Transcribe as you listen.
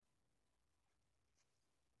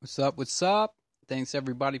What's up? What's up? Thanks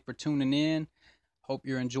everybody for tuning in. Hope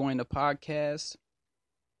you're enjoying the podcast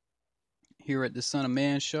here at the Son of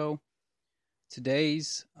Man Show.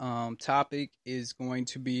 Today's topic is going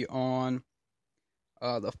to be on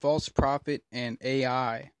the false prophet and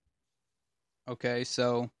AI. Okay,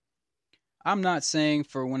 so I'm not saying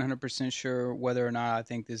for 100% sure whether or not I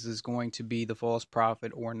think this is going to be the false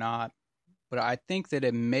prophet or not, but I think that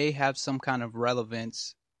it may have some kind of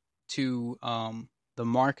relevance to the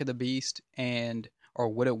mark of the beast and or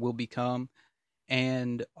what it will become,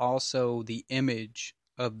 and also the image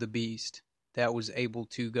of the beast that was able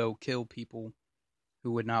to go kill people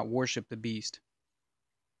who would not worship the beast.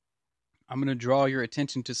 I'm going to draw your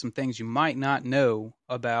attention to some things you might not know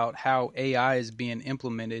about how AI is being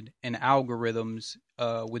implemented in algorithms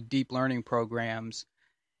with deep learning programs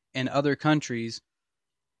in other countries.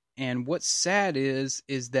 And what's sad is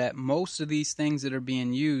that most of these things that are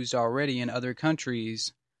being used already in other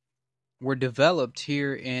countries were developed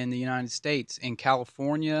here in the United States, in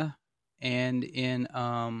California, and in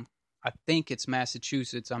I think it's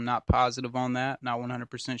Massachusetts. I'm not positive on that, not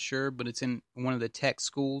 100% sure, but it's in one of the tech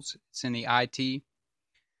schools. It's in the IT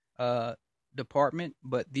department.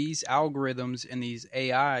 But these algorithms and these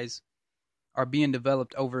AIs are being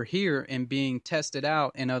developed over here and being tested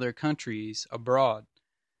out in other countries abroad.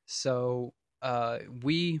 So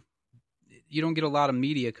you don't get a lot of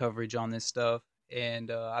media coverage on this stuff,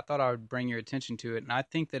 and I thought I would bring your attention to it. And I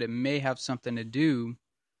think that it may have something to do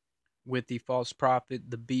with the false prophet,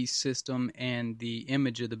 the beast system, and the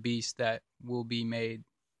image of the beast that will be made.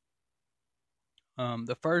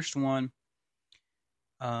 The first one,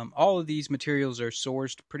 all of these materials are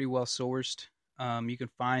sourced, pretty well sourced. You can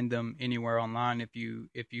find them anywhere online if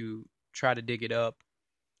you try to dig it up.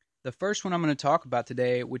 The first one I'm going to talk about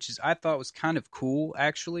today, which is I thought was kind of cool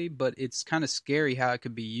actually, but it's kind of scary how it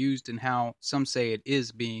could be used and how some say it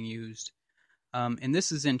is being used. And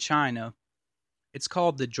this is in China. It's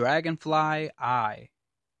called the Dragonfly Eye.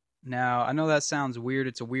 Now, I know that sounds weird.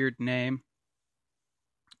 It's a weird name.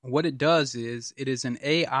 What it does is it is an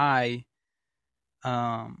AI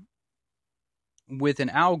with an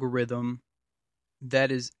algorithm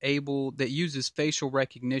that uses facial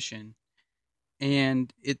recognition.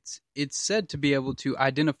 And it's said to be able to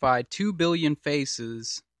identify 2 billion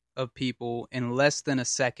faces of people in less than a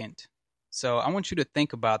second. So I want you to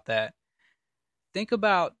think about that. Think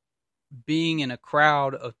about being in a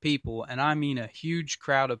crowd of people, and I mean a huge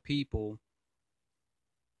crowd of people.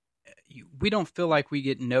 We don't feel like we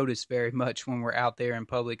get noticed very much when we're out there in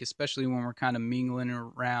public, especially when we're kind of mingling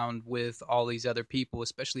around with all these other people,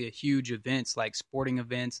 especially at huge events like sporting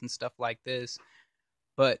events and stuff like this.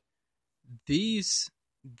 But these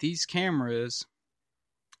cameras,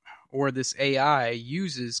 or this AI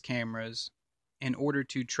uses cameras in order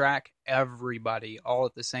to track everybody all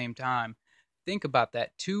at the same time. Think about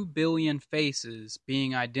that, 2 billion faces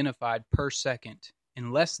being identified per second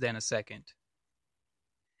in less than a second.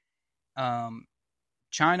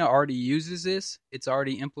 China already uses this. It's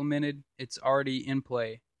already implemented. It's already in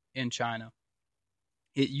play in China.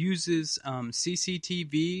 It uses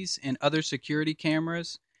CCTVs and other security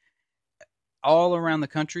cameras all around the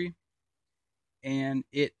country, and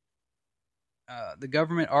the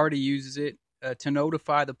government already uses it to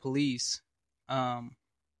notify the police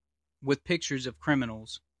with pictures of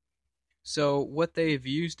criminals. So what they've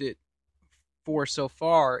used it for so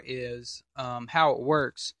far is how it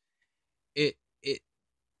works.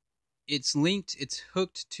 It's linked. It's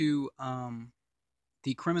hooked to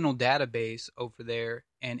the criminal database over there,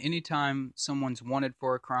 and anytime someone's wanted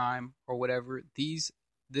for a crime or whatever,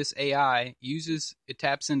 this AI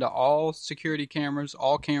taps into all security cameras,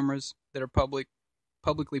 all cameras that are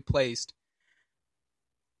publicly placed,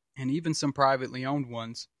 and even some privately owned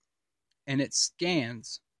ones, and it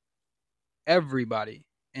scans everybody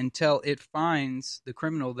until it finds the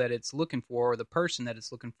criminal that it's looking for, or the person that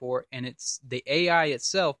it's looking for. And it's the AI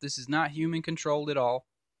itself. This is not human controlled at all.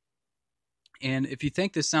 And if you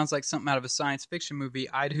think this sounds like something out of a science fiction movie,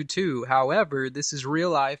 I do too. However, this is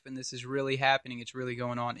real life, and this is really happening. It's really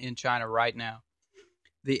going on in China right now.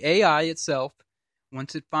 The AI itself,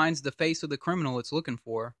 once it finds the face of the criminal it's looking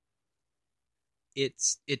for, it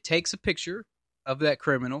takes a picture of that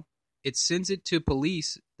criminal. It sends it to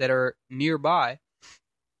police that are nearby,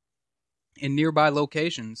 in nearby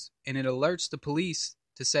locations, and it alerts the police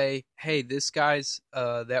to say, "Hey, this guy's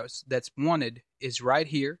that's wanted is right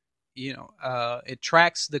here." It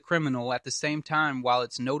tracks the criminal at the same time while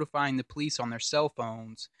it's notifying the police on their cell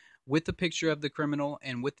phones with the picture of the criminal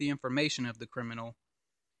and with the information of the criminal,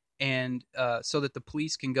 and so that the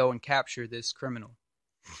police can go and capture this criminal.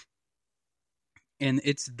 And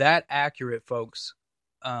it's that accurate, folks.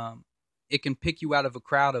 it can pick you out of a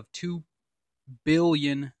crowd of 2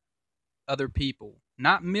 billion other people.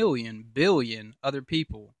 Not million, billion other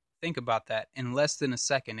people. Think about that. In less than a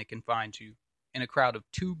second, it can find you in a crowd of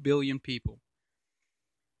 2 billion people.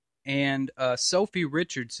 And Sophie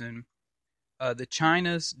Richardson, the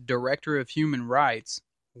China's Director of Human Rights,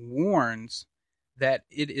 warns that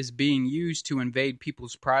it is being used to invade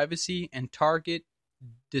people's privacy and target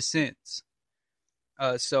dissents.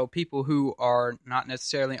 So people who are not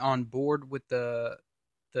necessarily on board with the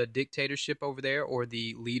dictatorship over there, or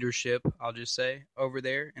the leadership, I'll just say, over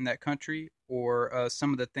there in that country, or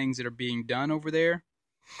some of the things that are being done over there.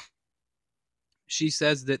 She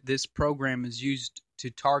says that this program is used to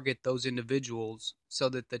target those individuals so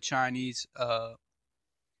that the Chinese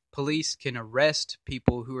police can arrest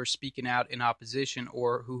people who are speaking out in opposition,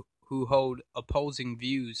 or who hold opposing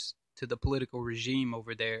views to the political regime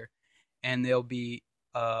over there, and they'll be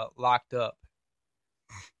locked up.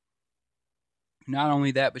 Not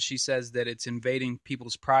only that, but she says that it's invading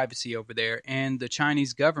people's privacy over there, and the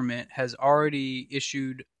Chinese government has already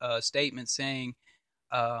issued a statement saying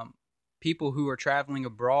people who are traveling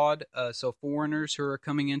abroad, so foreigners who are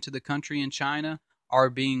coming into the country in China, are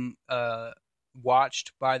being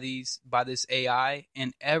watched by this AI,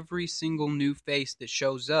 and every single new face that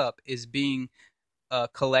shows up is being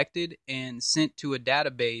collected and sent to a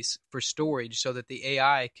database for storage so that the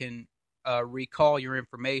AI can recall your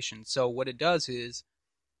information. So what it does is,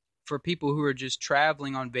 for people who are just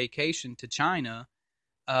traveling on vacation to China,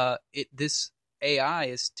 this AI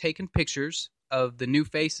is taking pictures of the new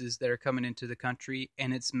faces that are coming into the country,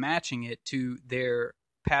 and it's matching it to their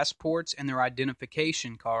passports and their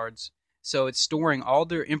identification cards. So it's storing all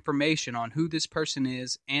their information on who this person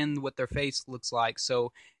is and what their face looks like.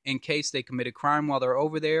 So in case they commit a crime while they're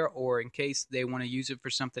over there, or in case they want to use it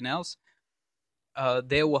for something else,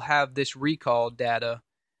 they will have this recall data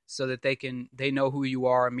so that they know who you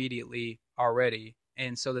are immediately already,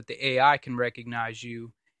 and so that the AI can recognize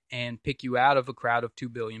you and pick you out of a crowd of 2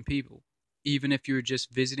 billion people, even if you're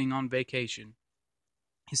just visiting on vacation.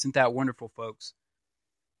 Isn't that wonderful, folks?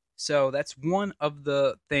 So that's one of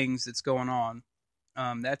the things that's going on.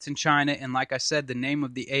 That's in China, and like I said, the name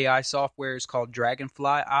of the AI software is called Dragonfly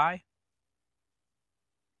Eye.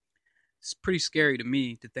 It's pretty scary to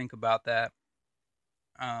me to think about that.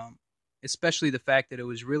 Especially the fact that it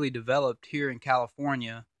was really developed here in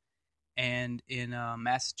California and in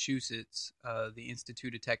Massachusetts, the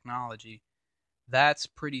Institute of Technology. That's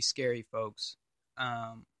pretty scary, folks.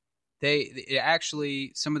 It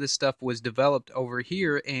actually, some of this stuff was developed over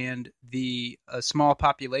here, and the small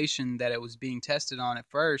population that it was being tested on at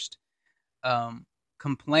first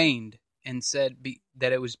complained and said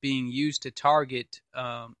that it was being used to target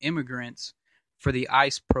immigrants for the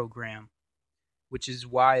ICE program, which is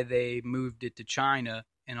why they moved it to China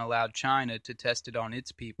and allowed China to test it on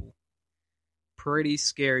its people. Pretty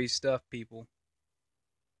scary stuff, people.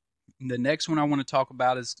 The next one I want to talk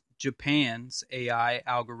about is Japan's AI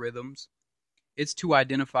algorithms. It's to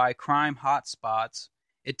identify crime hotspots.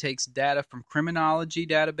 It takes data from criminology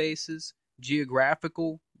databases,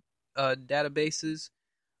 geographical databases,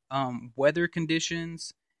 weather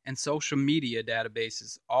conditions, and social media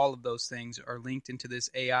databases. All of those things are linked into this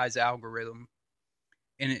AI's algorithm,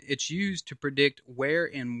 and it's used to predict where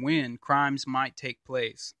and when crimes might take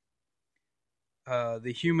place.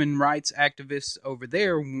 The human rights activists over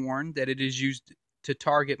there warn that it is used to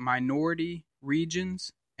target minority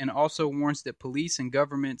regions, and also warns that police and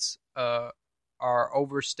governments are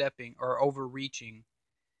overstepping or overreaching.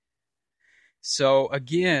 So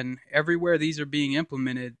again, everywhere these are being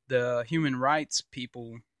implemented, the human rights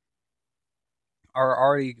people are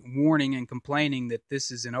already warning and complaining that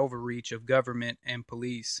this is an overreach of government and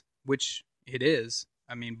police, which it is.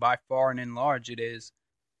 I mean, by far and in large, it is.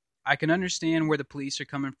 I can understand where the police are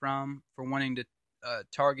coming from for wanting to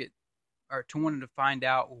target, or to wanting to find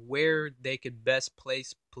out where they could best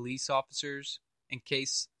place police officers in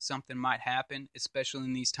case something might happen, especially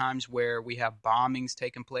in these times where we have bombings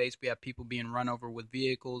taking place, we have people being run over with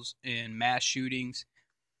vehicles and mass shootings.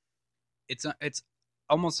 It's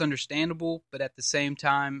almost understandable, but at the same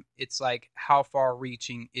time, it's like, how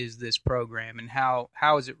far-reaching is this program, and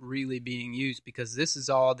how is it really being used? Because this is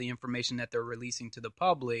all the information that they're releasing to the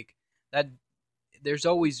public. That there's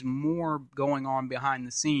always more going on behind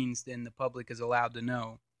the scenes than the public is allowed to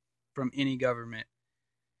know from any government.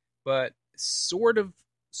 But sort of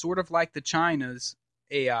like the China's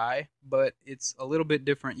AI, but it's a little bit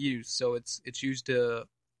different use. So it's used to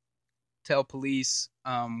tell police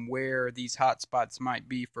where these hotspots might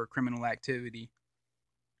be for criminal activity.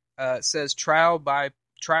 It says trials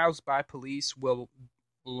by police will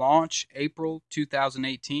launch April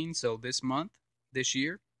 2018, so this month, this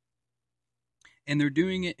year. And they're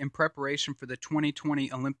doing it in preparation for the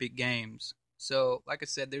 2020 Olympic Games. So, like I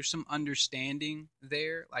said, there's some understanding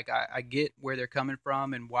there. Like, I get where they're coming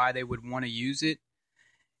from and why they would want to use it.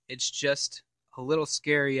 It's just a little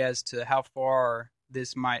scary as to how far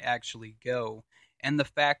this might actually go. And the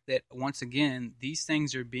fact that, once again, these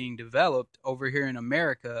things are being developed over here in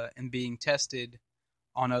America and being tested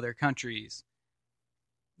on other countries.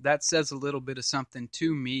 That says a little bit of something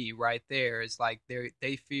to me right there. It's like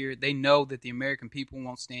they know that the American people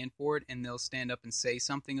won't stand for it, and they'll stand up and say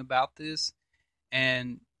something about this,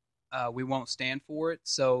 and we won't stand for it.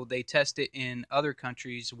 So they test it in other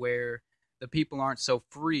countries where the people aren't so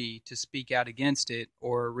free to speak out against it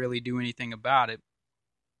or really do anything about it.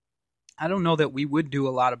 I don't know that we would do a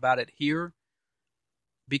lot about it here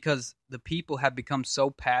because the people have become so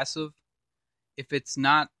passive. If it's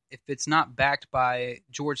not backed by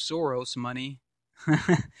George Soros money,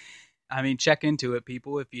 I mean, check into it,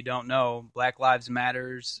 people. If you don't know, Black Lives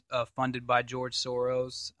Matters, funded by George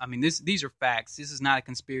Soros. I mean, these are facts. This is not a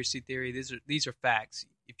conspiracy theory. These are facts.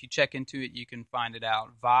 If you check into it, you can find it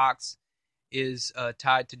out. Vox is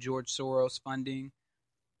tied to George Soros funding.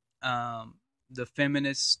 The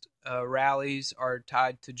feminist rallies are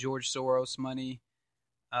tied to George Soros money.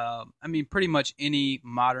 I mean, pretty much any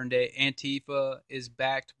modern day Antifa is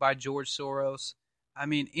backed by George Soros. I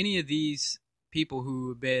mean, any of these people who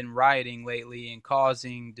have been rioting lately and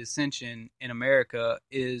causing dissension in America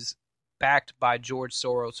is backed by George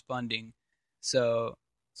Soros funding. So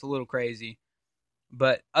it's a little crazy.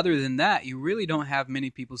 But other than that, you really don't have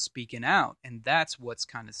many people speaking out, and that's what's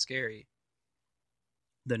kind of scary.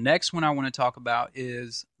 The next one I want to talk about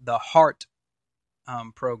is the HART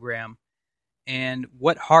program. And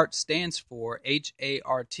what HART stands for,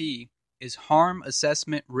 HART, is Harm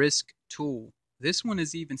Assessment Risk Tool. This one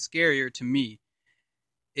is even scarier to me.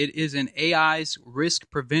 It is an AI's risk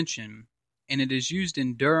prevention, and it is used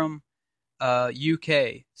in Durham,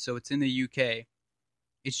 UK. So it's in the UK.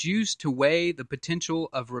 It's used to weigh the potential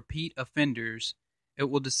of repeat offenders. It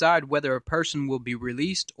will decide whether a person will be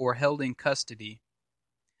released or held in custody.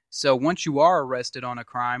 So once you are arrested on a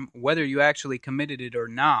crime, whether you actually committed it or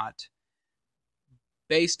not,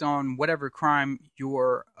 based on whatever crime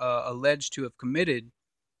you're alleged to have committed,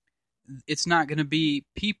 it's not going to be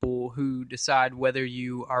people who decide whether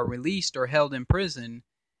you are released or held in prison.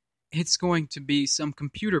 It's going to be some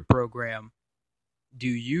computer program. Do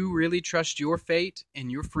you really trust your fate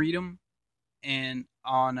and your freedom and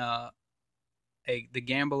on the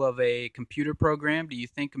gamble of a computer program? Do you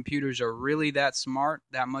think computers are really that smart,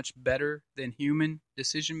 that much better than human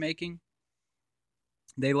decision making?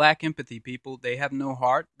 They lack empathy, people. They have no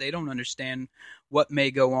heart. They don't understand what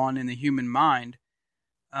may go on in the human mind.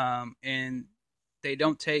 And they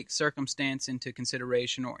don't take circumstance into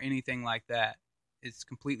consideration or anything like that. It's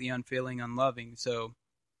completely unfeeling, unloving. So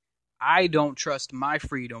I don't trust my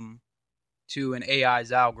freedom to an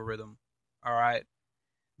AI's algorithm. All right.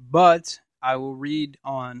 But I will read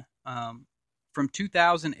on from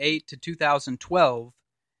 2008 to 2012,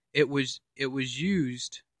 it was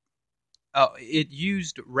used. It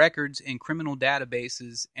used records in criminal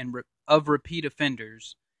databases and of repeat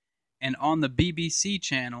offenders. And on the BBC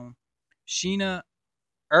channel, Sheena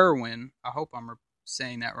Irwin, I hope I'm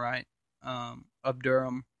saying that right, of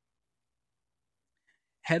Durham,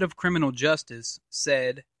 head of criminal justice,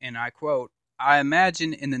 said, and I quote, "I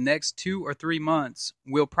imagine in the next 2 or 3 months,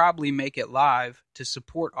 we'll probably make it live to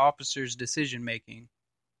support officers' decision making."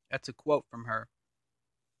 That's a quote from her,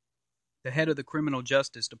 the head of the criminal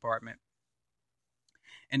justice department.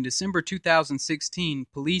 In December 2016,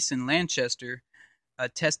 police in Lancaster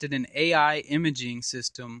tested an AI imaging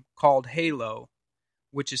system called Halo,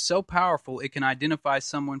 which is so powerful it can identify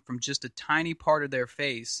someone from just a tiny part of their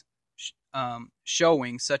face,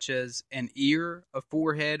 showing, such as an ear, a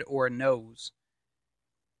forehead, or a nose.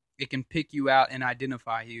 It can pick you out and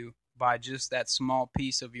identify you by just that small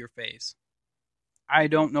piece of your face. I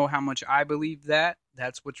don't know how much I believe that.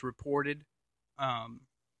 That's what's reported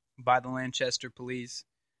by the Lancaster Police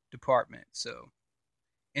Department. So,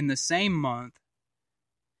 in the same month,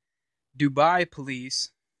 Dubai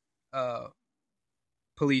police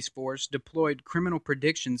force deployed criminal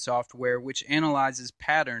prediction software which analyzes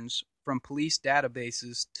patterns from police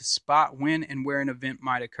databases to spot when and where an event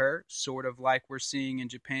might occur, sort of like we're seeing in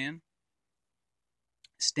Japan.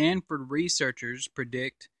 Stanford researchers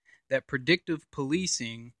predict that predictive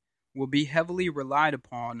policing will be heavily relied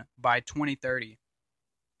upon by 2030.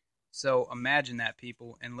 So imagine that,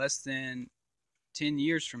 people. In less than 10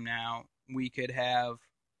 years from now, we could have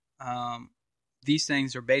these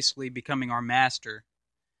things are basically becoming our master.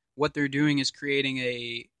 what they're doing is creating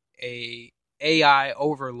a AI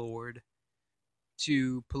overlord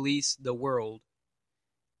to police the world.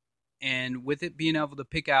 And with it being able to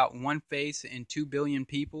pick out one face in 2 billion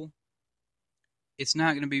people, it's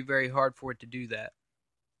not going to be very hard for it to do that.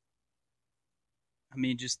 I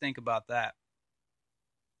mean, just think about that.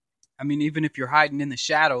 I mean, even if you're hiding in the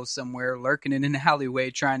shadows somewhere, lurking in an alleyway,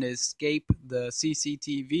 trying to escape the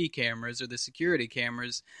CCTV cameras or the security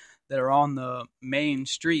cameras that are on the main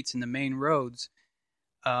streets and the main roads,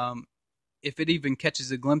 if it even catches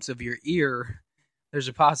a glimpse of your ear, there's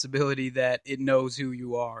a possibility that it knows who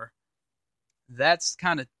you are. That's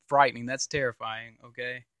kind of frightening. That's terrifying,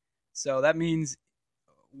 okay? So that means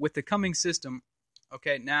with the coming system,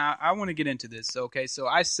 okay, now I want to get into this. Okay, so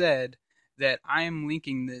I said that I am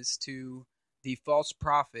linking this to the false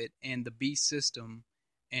prophet and the beast system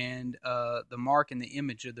and the mark and the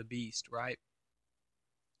image of the beast, right?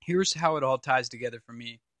 Here's how it all ties together for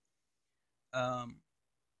me. The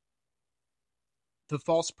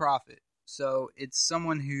false prophet. So it's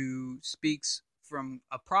someone who speaks from,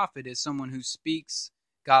 a prophet is someone who speaks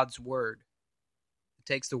God's word. It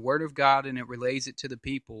takes the word of God and it relays it to the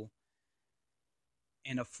people.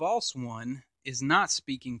 And a false one is not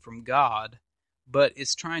speaking from God, but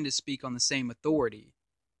is trying to speak on the same authority,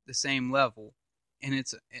 the same level, and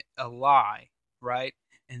it's a lie, right?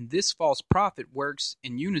 And this false prophet works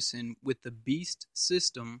in unison with the beast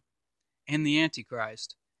system and the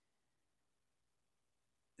Antichrist.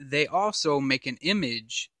 They also make an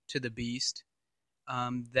image to the beast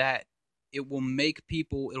that it will make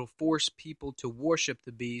people, it'll force people to worship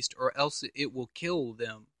the beast, or else it will kill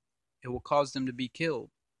them. It will cause them to be killed.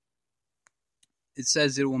 It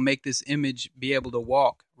says it will make this image be able to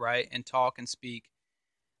walk, right, and talk and speak.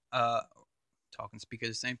 Talk and speak are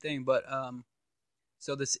the same thing, but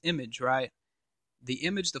so this image, right? The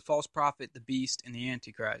image, the false prophet, the beast, and the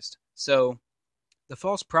Antichrist. So the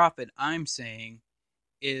false prophet, I'm saying,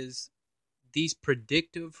 is these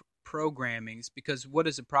predictive programmings, because what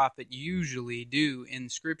does a prophet usually do in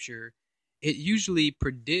Scripture? It usually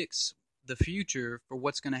predicts the future for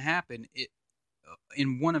what's going to happen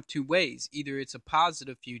in one of two ways. Either it's a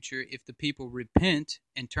positive future if the people repent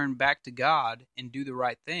and turn back to God and do the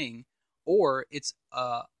right thing, or it's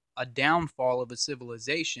a downfall of a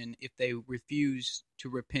civilization if they refuse to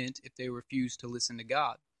repent, if they refuse to listen to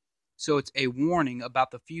God. So it's a warning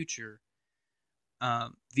about the future.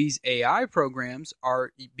 These AI programs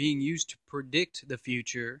are being used to predict the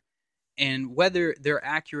future, and whether they're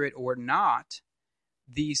accurate or not,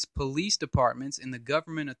 these police departments and the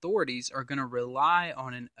government authorities are going to rely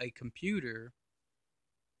on a computer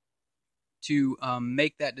to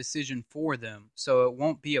make that decision for them. So it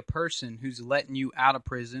won't be a person who's letting you out of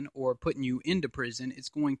prison or putting you into prison. It's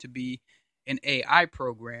going to be an AI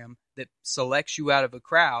program that selects you out of a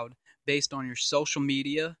crowd based on your social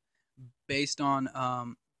media, based on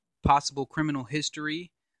possible criminal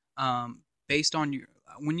history, based on your...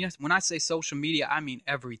 When I say social media, I mean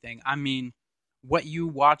everything. I mean what you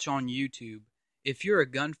watch on YouTube. If you're a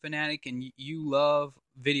gun fanatic and you love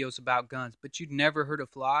videos about guns, but you've never heard a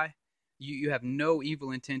fly, you have no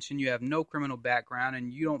evil intention, you have no criminal background,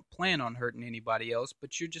 and you don't plan on hurting anybody else,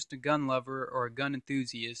 but you're just a gun lover or a gun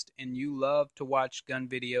enthusiast, and you love to watch gun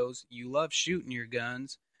videos, you love shooting your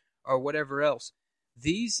guns, or whatever else.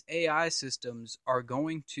 These AI systems are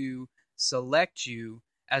going to select you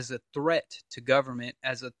as a threat to government,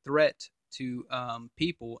 as a threat to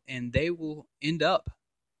people, and they will end up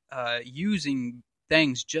using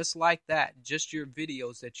things just like that, just your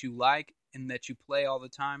videos that you like and that you play all the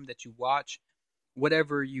time, that you watch,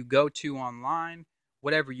 whatever you go to online,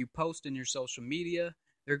 whatever you post in your social media.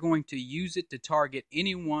 They're going to use it to target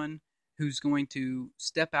anyone who's going to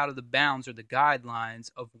step out of the bounds or the guidelines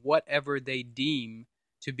of whatever they deem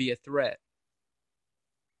to be a threat.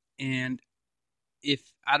 And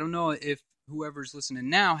if, I don't know if whoever's listening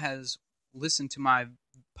now has listened to my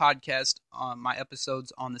podcast, on my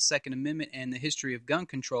episodes on the Second Amendment and the history of gun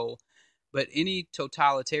control, but any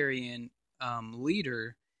totalitarian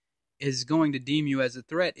leader is going to deem you as a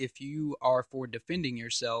threat if you are for defending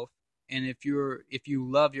yourself, and if you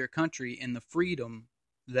love your country and the freedom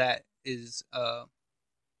that is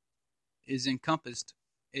encompassed,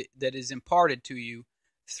 that is imparted to you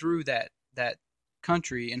through that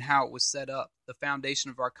country and how it was set up. The foundation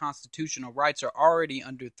of our constitutional rights are already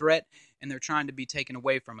under threat, and they're trying to be taken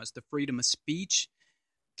away from us. The freedom of speech,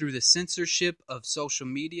 through the censorship of social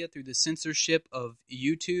media, through the censorship of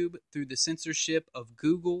YouTube, through the censorship of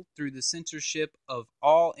Google, through the censorship of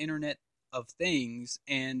all Internet of Things,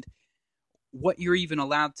 and what you're even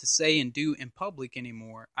allowed to say and do in public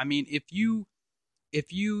anymore. I mean, if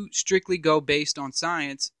you strictly go based on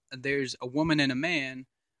science, there's a woman and a man,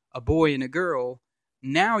 a boy and a girl.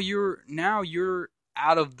 Now you're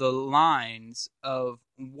out of the lines of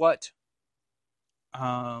what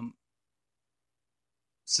um,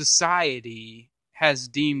 society has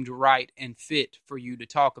deemed right and fit for you to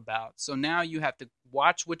talk about. So now you have to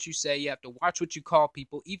watch what you say. You have to watch what you call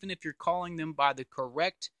people, even if you're calling them by the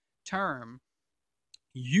correct term.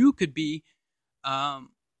 You could be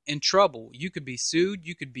in trouble. You could be sued.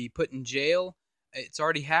 You could be put in jail. It's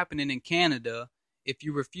already happening in Canada. If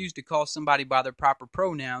you refuse to call somebody by their proper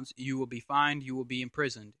pronouns, you will be fined. You will be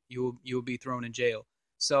imprisoned. You will be thrown in jail.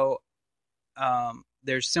 So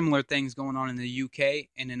there's similar things going on in the UK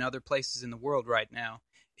and in other places in the world right now.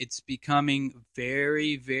 It's becoming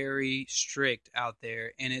very, very strict out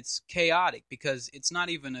there, and it's chaotic because it's not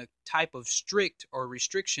even a type of strict or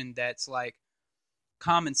restriction that's like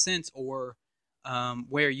common sense or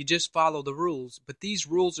where you just follow the rules. But these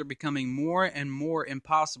rules are becoming more and more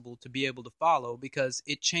impossible to be able to follow because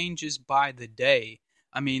it changes by the day.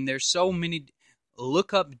 I mean, there's so many.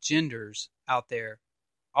 Look up genders out there,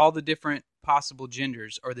 all the different possible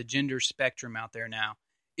genders or the gender spectrum out there now.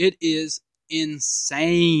 It is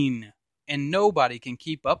insane, and nobody can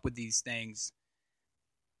keep up with these things.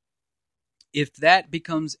 If that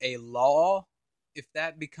becomes a law, if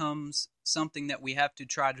that becomes something that we have to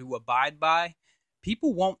try to abide by,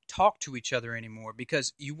 people won't talk to each other anymore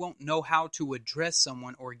because you won't know how to address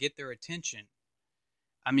someone or get their attention.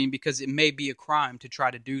 I mean, because it may be a crime to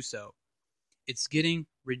try to do so. It's getting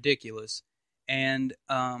ridiculous. And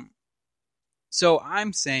so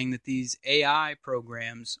I'm saying that these AI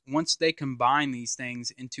programs, once they combine these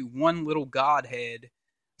things into one little godhead,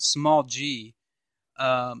 small g,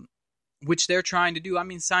 which they're trying to do. I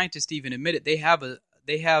mean, scientists even admit it. They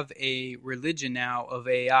have a religion now of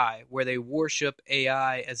AI where they worship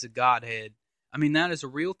AI as a godhead. I mean, that is a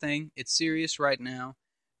real thing. It's serious right now.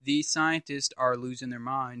 These scientists are losing their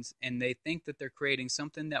minds, and they think that they're creating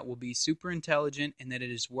something that will be super intelligent and that it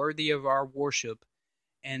is worthy of our worship.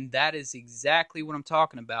 And that is exactly what I'm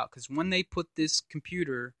talking about. Because when they put this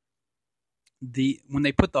computer, when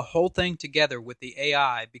they put the whole thing together with the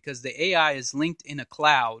AI, because the AI is linked in a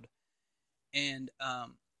cloud, and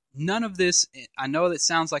none of this, I know that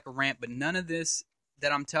sounds like a rant, but none of this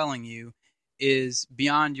that I'm telling you is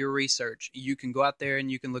beyond your research. You can go out there and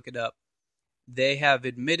you can look it up. They have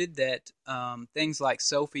admitted that things like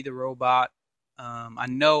Sophie the robot, I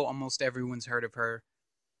know almost everyone's heard of her,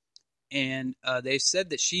 and they said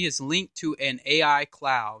that she is linked to an AI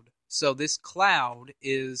cloud. So this cloud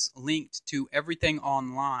is linked to everything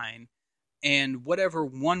online, and whatever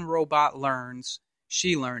one robot learns,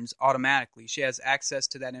 she learns automatically. She has access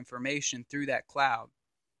to that information through that cloud.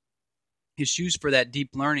 It's used for that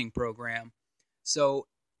deep learning program. So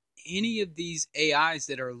any of these AIs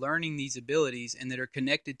that are learning these abilities and that are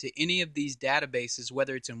connected to any of these databases,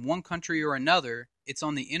 whether it's in one country or another, it's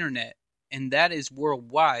on the internet. And that is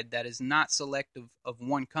worldwide. That is not selective of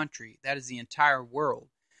one country. That is the entire world.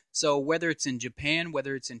 So whether it's in Japan,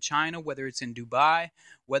 whether it's in China, whether it's in Dubai,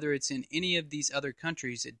 whether it's in any of these other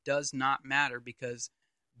countries, it does not matter because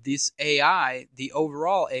this AI, the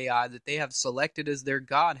overall AI that they have selected as their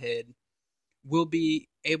godhead, will be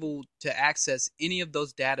able to access any of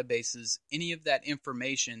those databases, any of that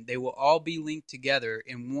information. They will all be linked together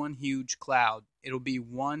in one huge cloud. It'll be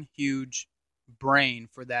one huge brain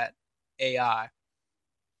for that AI.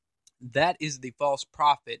 That is the false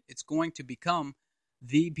prophet. It's going to become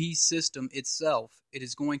the beast system itself. It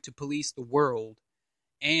is going to police the world,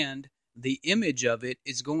 and the image of it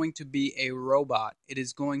is going to be a robot. It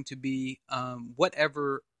is going to be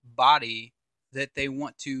whatever body that it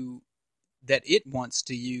wants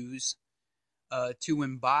to use to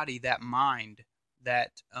embody that mind,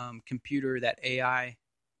 that computer, that AI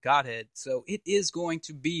godhead. So it is going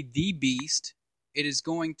to be the beast. It is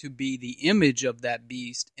going to be the image of that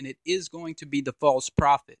beast, and it is going to be the false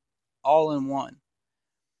prophet, all in one.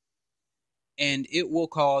 And it will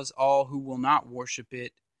cause all who will not worship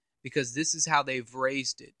it, because this is how they've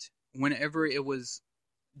raised it. Whenever it was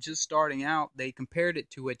just starting out, they compared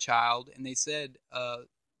it to a child, and they said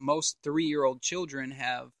most 3-year-old children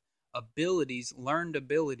have learned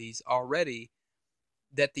abilities already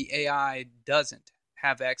that the AI doesn't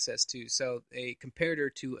have access to. So they compared her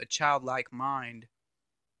to a childlike mind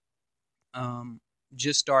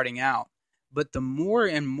just starting out. But the more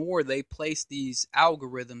and more they place these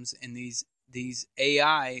algorithms and these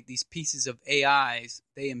AI, these pieces of AIs,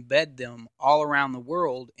 they embed them all around the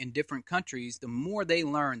world in different countries, the more they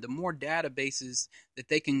learn, the more databases that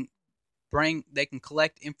they can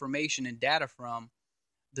collect information and data from,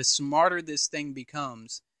 the smarter this thing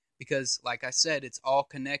becomes, because like I said, it's all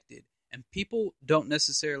connected. And people don't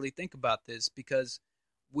necessarily think about this because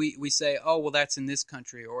we say, oh, well, that's in this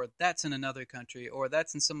country, or that's in another country, or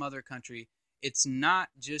that's in some other country. It's not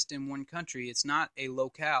just in one country. It's not a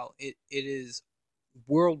locale. It is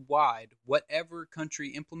worldwide. Whatever country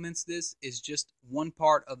implements this is just one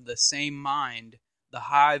part of the same mind, the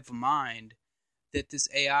hive mind, that this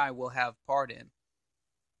AI will have part in.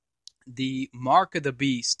 The mark of the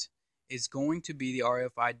beast is going to be the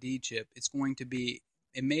RFID chip. It's going to be,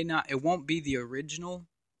 it won't be the original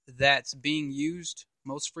that's being used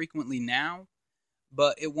most frequently now,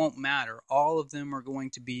 but it won't matter. All of them are going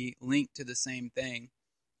to be linked to the same thing,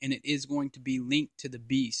 and it is going to be linked to the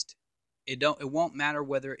beast. It won't matter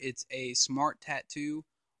whether it's a smart tattoo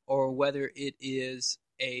or whether it is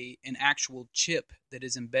an actual chip that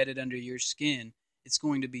is embedded under your skin. It's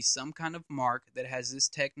going to be some kind of mark that has this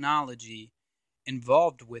technology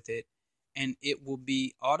involved with it, and it will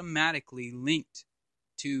be automatically linked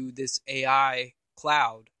to this AI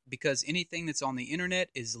cloud, because anything that's on the internet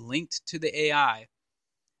is linked to the AI.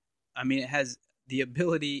 I mean, it has the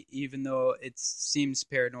ability, even though it seems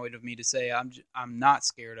paranoid of me to say, I'm not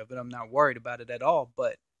scared of it, I'm not worried about it at all,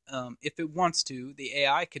 but if it wants to, the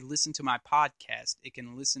AI could listen to my podcast, it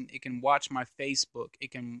can watch my Facebook,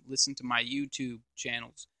 it can listen to my YouTube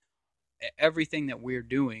channels, everything that we're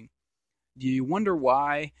doing. Do you wonder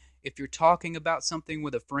why, if you're talking about something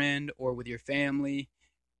with a friend or with your family,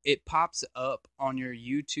 it pops up on your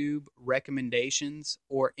YouTube recommendations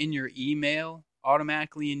or in your email,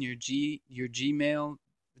 automatically in your Gmail?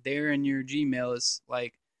 There in your Gmail is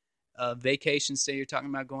like a vacation. Say you're talking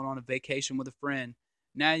about going on a vacation with a friend.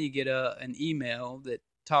 Now you get an email that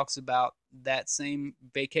talks about that same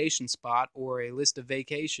vacation spot or a list of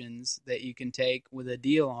vacations that you can take with a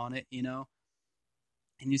deal on it, And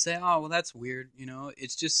you say, oh, well, that's weird,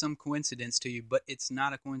 It's just some coincidence to you, but it's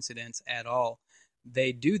not a coincidence at all.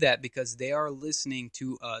 They do that because they are listening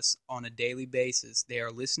to us on a daily basis. They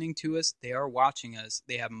are listening to us. They are watching us.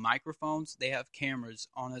 They have microphones. They have cameras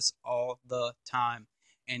on us all the time.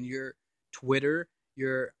 And your Twitter,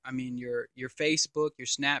 your Facebook, your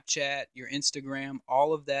Snapchat, your Instagram,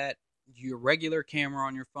 all of that, your regular camera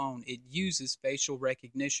on your phone, it uses facial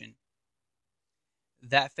recognition.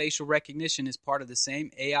 That facial recognition is part of the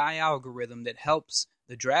same AI algorithm that helps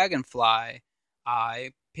the dragonfly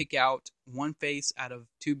eye pick out one face out of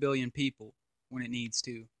 2 billion people when it needs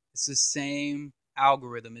to. It's the same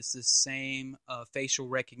algorithm. It's the same facial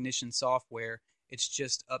recognition software. It's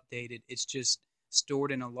just updated. It's just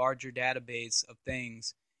stored in a larger database of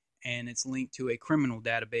things, and it's linked to a criminal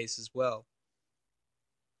database as well.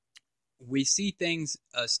 We see things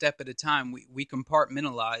a step at a time. We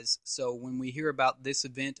compartmentalize. So when we hear about this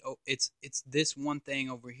event, it's this one thing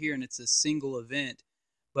over here, and it's a single event.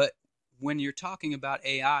 But when you're talking about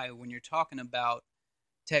AI, when you're talking about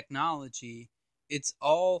technology, it's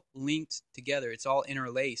all linked together. It's all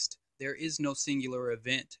interlaced. There is no singular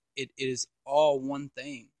event. It is all one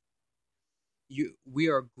thing. We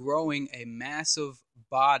are growing a massive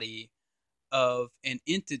body of an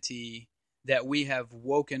entity that we have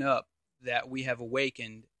woken up, that we have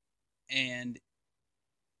awakened, and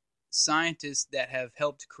scientists that have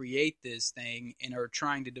helped create this thing and are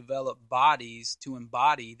trying to develop bodies to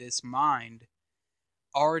embody this mind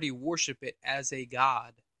already worship it as a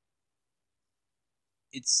god.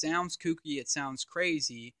 It sounds kooky, it sounds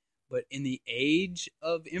crazy, but in the age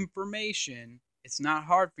of information, it's not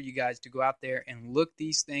hard for you guys to go out there and look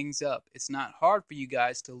these things up. It's not hard for you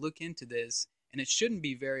guys to look into this, and it shouldn't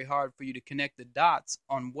be very hard for you to connect the dots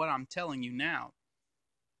on what I'm telling you now.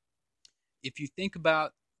 If you think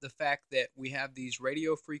about the fact that we have these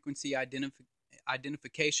radio frequency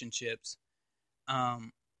identification chips,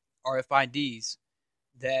 RFIDs,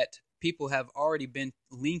 that people have already been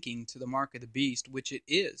linking to the mark of the beast, which it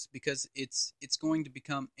is, because it's going to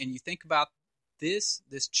become, and you think about this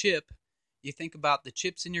chip, you think about the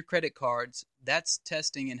chips in your credit cards, that's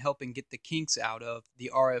testing and helping get the kinks out of the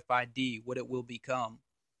RFID, what it will become.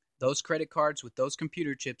 Those credit cards with those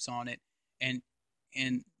computer chips on it, and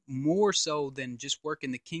more so than just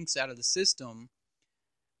working the kinks out of the system,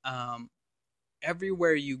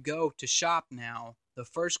 everywhere you go to shop now, the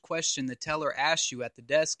first question the teller asks you at the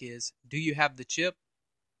desk is, do you have the chip?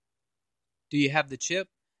 Do you have the chip?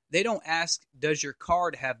 They don't ask, does your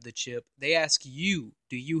card have the chip? They ask you,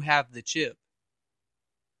 do you have the chip?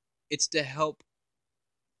 It's to help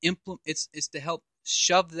it's to help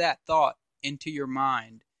shove that thought into your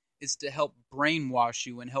mind. It's to help brainwash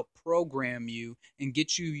you and help program you and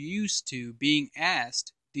get you used to being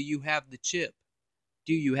asked, do you have the chip?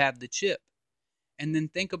 Do you have the chip? And then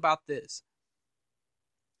think about this.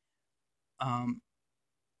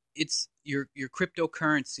 It's your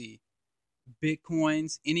cryptocurrency.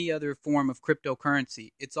 Bitcoins, any other form of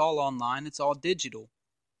cryptocurrency. It's all online, it's all digital.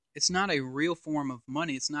 It's not a real form of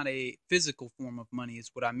money. It's not a physical form of money,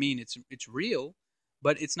 is what I mean. It's real,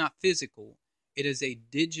 but it's not physical. It is a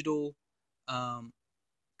digital um,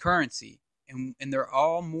 currency, and they're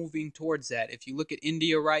all moving towards that. If you look at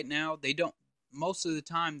India right now, they don't. Most of the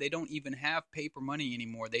time, they don't even have paper money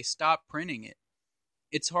anymore. They stopped printing it.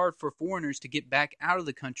 It's hard for foreigners to get back out of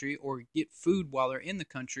the country or get food while they're in the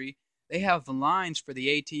country. They have lines for the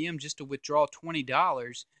ATM just to withdraw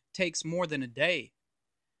 $20 takes more than a day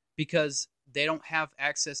because they don't have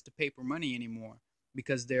access to paper money anymore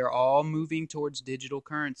because they're all moving towards digital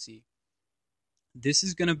currency. This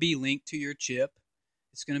is going to be linked to your chip.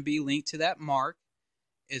 It's going to be linked to that mark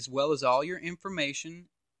as well as all your information,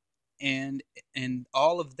 and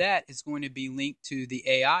all of that is going to be linked to the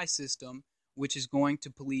AI system, which is going to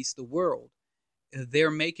police the world.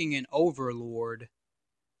 They're making an overlord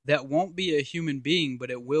that won't be a human being, but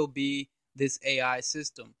it will be this AI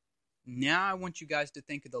system. Now I want you guys to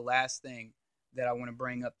think of the last thing that I want to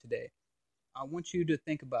bring up today. I want you to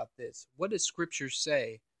think about this. What does Scripture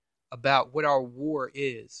say about what our war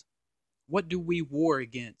is? What do we war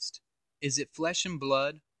against? Is it flesh and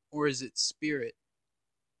blood, or is it spirit?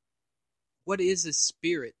 What is a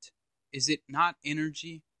spirit? Is it not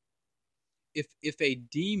energy? If a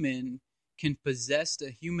demon can possess a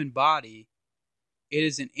human body, it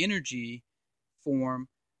is an energy form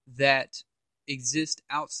that exists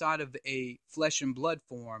outside of a flesh and blood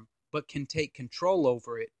form, but can take control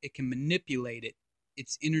over it. It can manipulate it,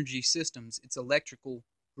 its energy systems, its electrical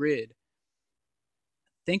grid.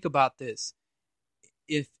 Think about this.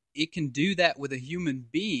 If it can do that with a human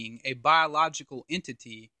being, a biological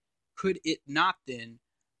entity, could it not then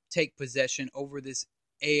take possession over this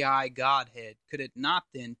AI Godhead? Could it not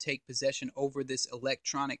then take possession over this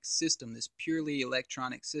electronic system, this purely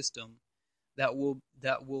electronic system that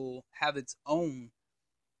will have its own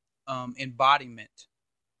embodiment?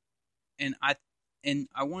 And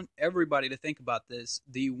I want everybody to think about this.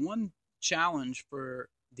 The one challenge for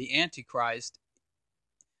the Antichrist,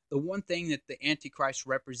 the one thing that the Antichrist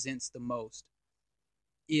represents the most,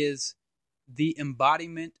 is the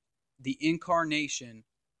embodiment, the incarnation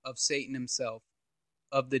of Satan himself,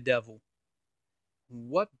 of the devil.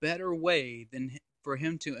 What better way than for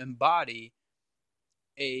him to embody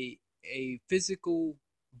a physical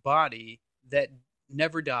body that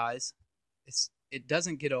never dies? It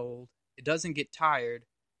doesn't get old. It doesn't get tired.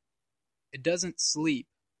 It doesn't sleep.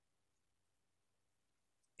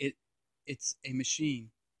 It's a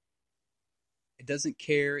machine. It doesn't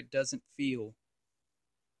care. It doesn't feel.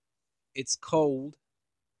 It's cold,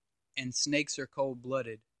 and snakes are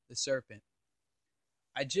cold-blooded. The serpent.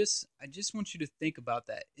 I just want you to think about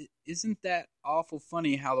that. Isn't that awful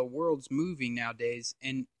funny how the world's moving nowadays,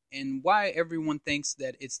 and why everyone thinks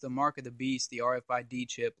that it's the mark of the beast, the RFID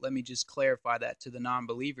chip? Let me just clarify that to the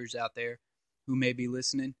non-believers out there who may be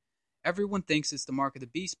listening. Everyone thinks it's the mark of the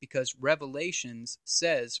beast because Revelations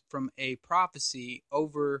says from a prophecy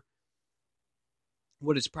over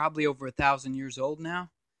what is probably over 1,000 years old now,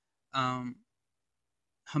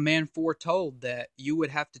 Haman foretold that you would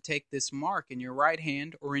have to take this mark in your right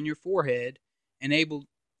hand or in your forehead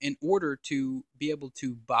in order to be able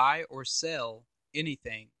to buy or sell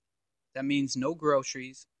anything. That means no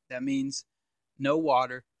groceries. That means no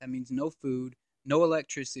water. That means no food, no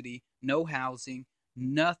electricity, no housing,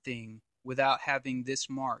 nothing without having this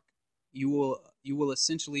mark. You will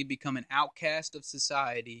essentially become an outcast of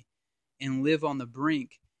society and live on the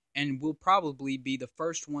brink, and will probably be the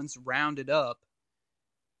first ones rounded up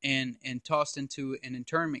and tossed into an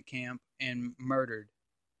internment camp and murdered.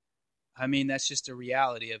 I mean, that's just a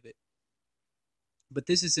reality of it. But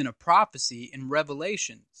this is in a prophecy in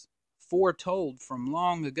Revelations, foretold from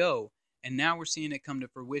long ago, and now we're seeing it come to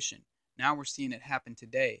fruition. Now we're seeing it happen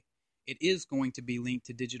today. It is going to be linked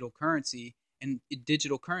to digital currency, and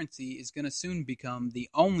digital currency is going to soon become the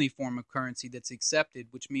only form of currency that's accepted,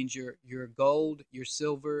 which means your gold, your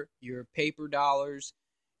silver, your paper dollars,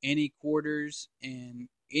 any quarters, and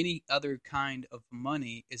any other kind of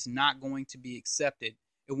money is not going to be accepted.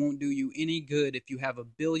 It won't do you any good if you have $1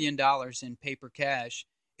 billion in paper cash.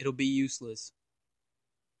 It'll be useless.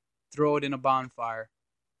 Throw it in a bonfire.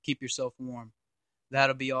 Keep yourself warm.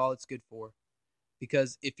 That'll be all it's good for.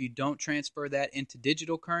 Because if you don't transfer that into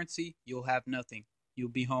digital currency, you'll have nothing. You'll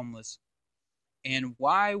be homeless. And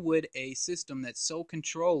why would a system that's so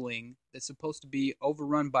controlling, that's supposed to be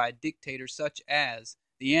overrun by a dictator such as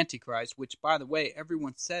the Antichrist, which, by the way,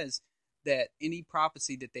 everyone says that any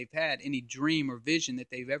prophecy that they've had, any dream or vision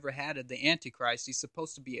that they've ever had of the Antichrist, he's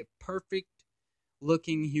supposed to be a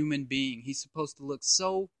perfect-looking human being. He's supposed to look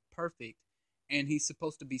so perfect. and he's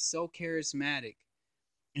supposed to be so charismatic,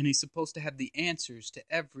 and he's supposed to have the answers to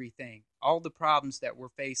everything, all the problems that we're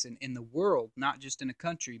facing in the world, not just in a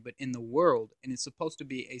country, but in the world. And it's supposed to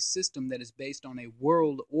be a system that is based on a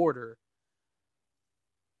world order.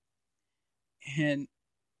 And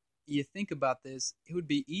you think about this, it would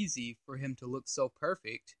be easy for him to look so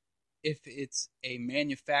perfect if it's a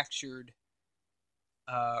manufactured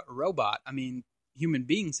robot. I mean, human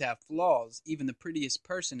beings have flaws. Even the prettiest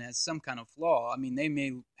person has some kind of flaw. I mean, they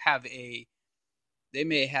may have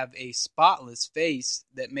a spotless face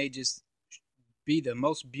that may just be the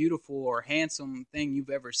most beautiful or handsome thing you've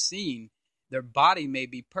ever seen. Their body may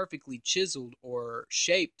be perfectly chiseled or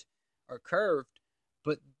shaped or curved,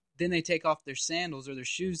 but then they take off their sandals or their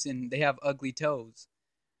shoes and they have ugly toes.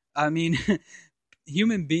 I mean,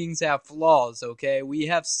 human beings have flaws, okay? We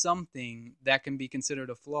have something that can be considered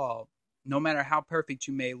a flaw. No matter how perfect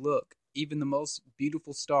you may look, even the most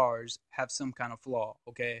beautiful stars have some kind of flaw,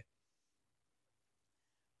 okay?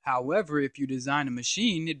 However, if you design a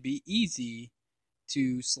machine, it'd be easy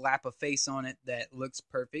to slap a face on it that looks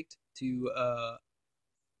perfect to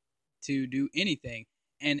do anything.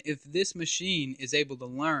 And if this machine is able to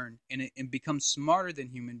learn and it becomes smarter than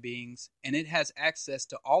human beings, and it has access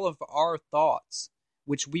to all of our thoughts,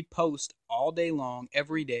 which we post all day long,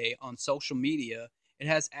 every day on social media, it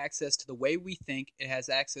has access to the way we think, it has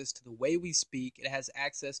access to the way we speak, it has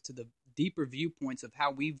access to the deeper viewpoints of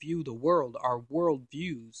how we view the world, our world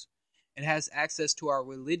views. It has access to our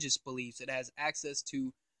religious beliefs. It has access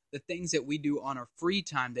to the things that we do on our free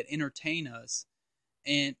time that entertain us,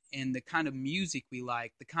 and the kind of music we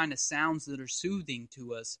like, the kind of sounds that are soothing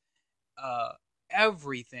to us,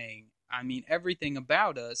 everything. I mean, everything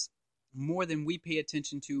about us, more than we pay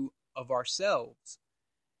attention to of ourselves.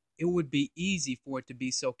 It would be easy for it to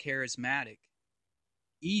be so charismatic.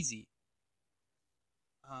 Easy.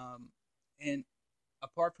 And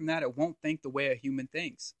apart from that, it won't think the way a human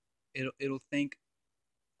thinks. It'll think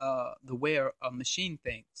the way a machine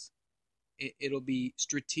thinks. It'll be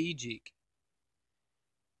strategic.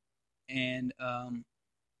 And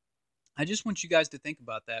I just want you guys to think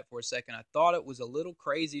about that for a second. I thought it was a little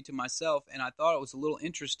crazy to myself, and I thought it was a little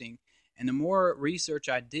interesting. And the more research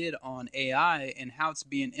I did on AI and how it's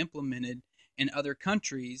being implemented in other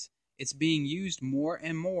countries, it's being used more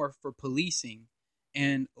and more for policing.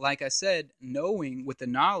 And like I said, knowing with the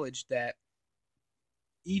knowledge that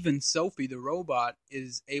even Sophie, the robot,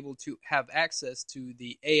 is able to have access to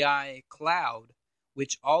the AI cloud,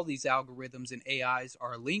 which all these algorithms and AIs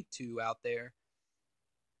are linked to out there,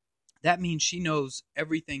 that means she knows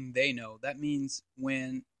everything they know. That means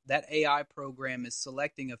when that AI program is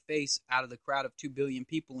selecting a face out of the crowd of 2 billion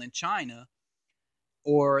people in China,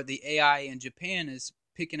 or the AI in Japan is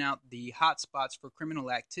picking out the hotspots for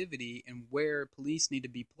criminal activity and where police need to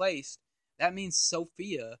be placed, that means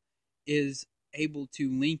Sophia is able to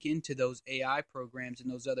link into those AI programs in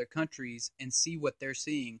those other countries and see what they're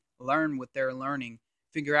seeing, learn what they're learning,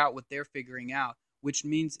 figure out what they're figuring out, which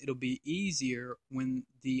means it'll be easier when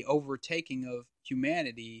the overtaking of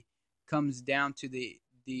humanity comes down to the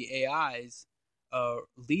AI's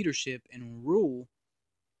leadership and rule.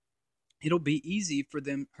 It'll be easy for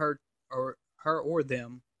them, her or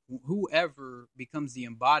them, whoever becomes the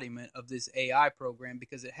embodiment of this AI program,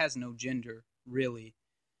 because it has no gender, really.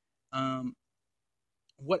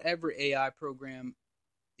 Whatever AI program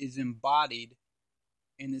is embodied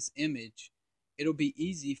in this image, it'll be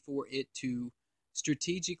easy for it to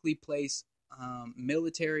strategically place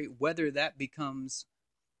military, whether that becomes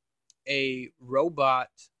a robot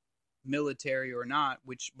military or not,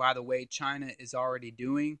 which, by the way, China is already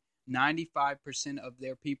doing. 95% of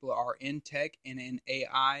their people are in tech and in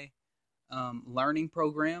AI learning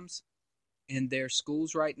programs in their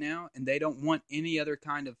schools right now, and they don't want any other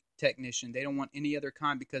kind of technician. They don't want any other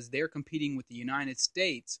kind, because they're competing with the United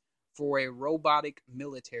States for a robotic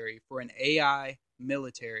military, for an AI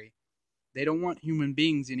military. They don't want human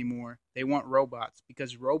beings anymore. They want robots,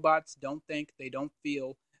 because robots don't think, they don't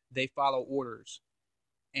feel, they follow orders.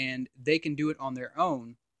 And they can do it on their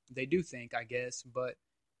own. They do think, I guess, but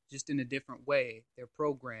just in a different way. They're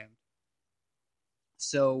programmed.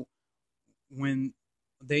 So when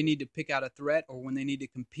they need to pick out a threat or when they need to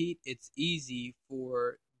compete, it's easy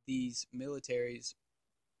for these militaries,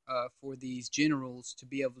 for these generals to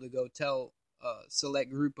be able to go tell a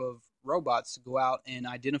select group of robots to go out and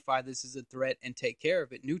identify this as a threat and take care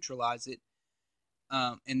of it, neutralize it,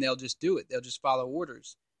 and they'll just do it. They'll just follow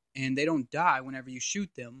orders, and they don't die whenever you shoot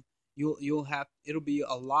them. It'll be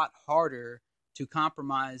a lot harder to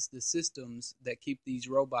compromise the systems that keep these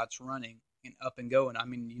robots running and up and going. I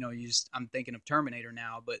mean, I'm thinking of Terminator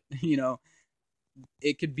now, but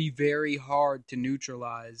it could be very hard to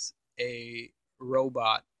neutralize a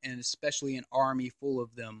robot, and especially an army full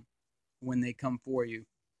of them when they come for you.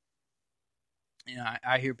 You know,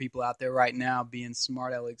 I hear people out there right now being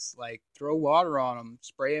smart alecks, like throw water on them,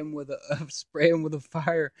 spray them with a spray them with a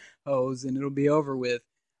fire hose, and it'll be over with.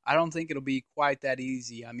 I don't think it'll be quite that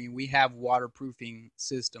easy. I mean, we have waterproofing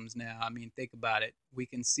systems now. I mean, think about it. We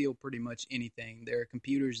can seal pretty much anything. There are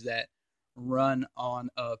computers that run on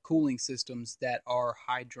cooling systems that are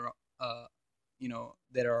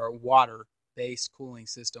that are water-based cooling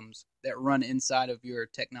systems that run inside of your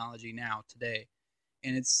technology now today.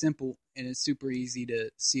 And it's simple and it's super easy to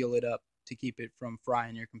seal it up to keep it from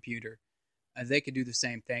frying your computer. They could do the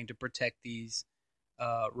same thing to protect these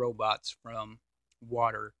robots from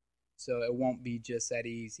water, so it won't be just that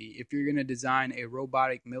easy. If you're going to design a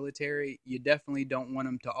robotic military, you definitely don't want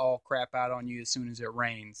them to all crap out on you as soon as it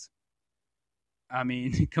rains. I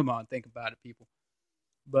mean, come on, think about it, people.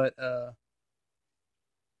 But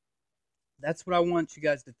that's what I want you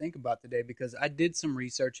guys to think about today, because I did some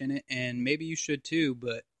research in it, and maybe you should too.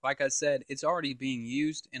 But like I said, it's already being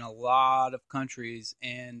used in a lot of countries,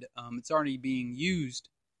 and it's already being used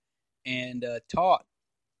and taught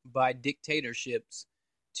by dictatorships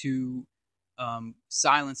to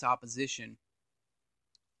silence opposition,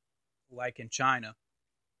 like in China.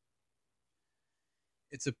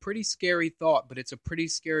 It's a pretty scary thought, but it's a pretty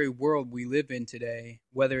scary world we live in today.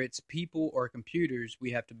 Whether it's people or computers,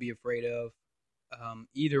 we have to be afraid of.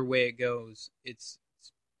 Either way it goes, it's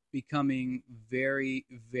becoming very,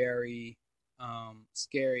 very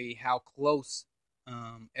scary how close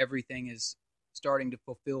everything is starting to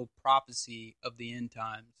fulfill prophecy of the end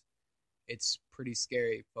times. It's pretty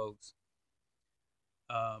scary, folks.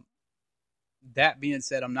 That being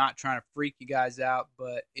said, I'm not trying to freak you guys out,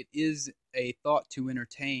 but it is a thought to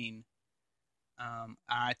entertain.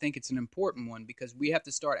 I think it's an important one, because we have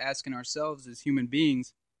to start asking ourselves as human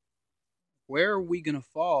beings, where are we going to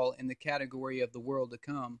fall in the category of the world to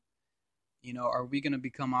come? You know, are we going to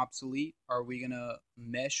become obsolete? Are we going to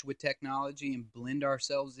mesh with technology and blend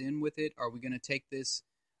ourselves in with it? Are we going to take this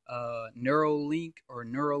Neuralink or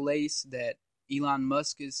Neuralace that Elon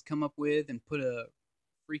Musk has come up with and put a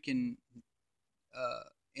freaking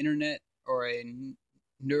internet or a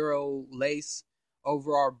Neuralace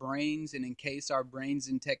over our brains and encase our brains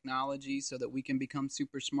in technology so that we can become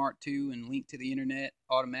super smart too and link to the internet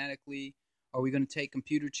automatically? Are we going to take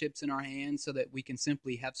computer chips in our hands so that we can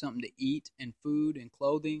simply have something to eat and food and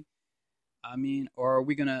clothing? I mean, or are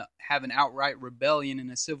we going to have an outright rebellion in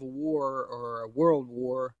a civil war or a world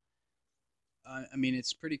war? I mean,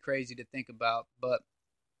 it's pretty crazy to think about, but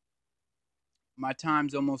my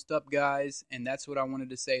time's almost up, guys, and that's what I wanted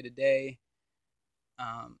to say today.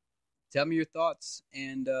 Tell me your thoughts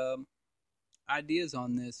and ideas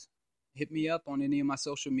on this. Hit me up on any of my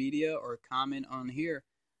social media or comment on here.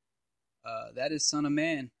 That is Son of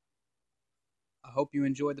Man. I hope you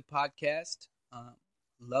enjoyed the podcast.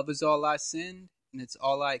 Love is all I send, and it's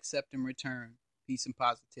all I accept in return. Peace and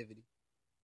positivity.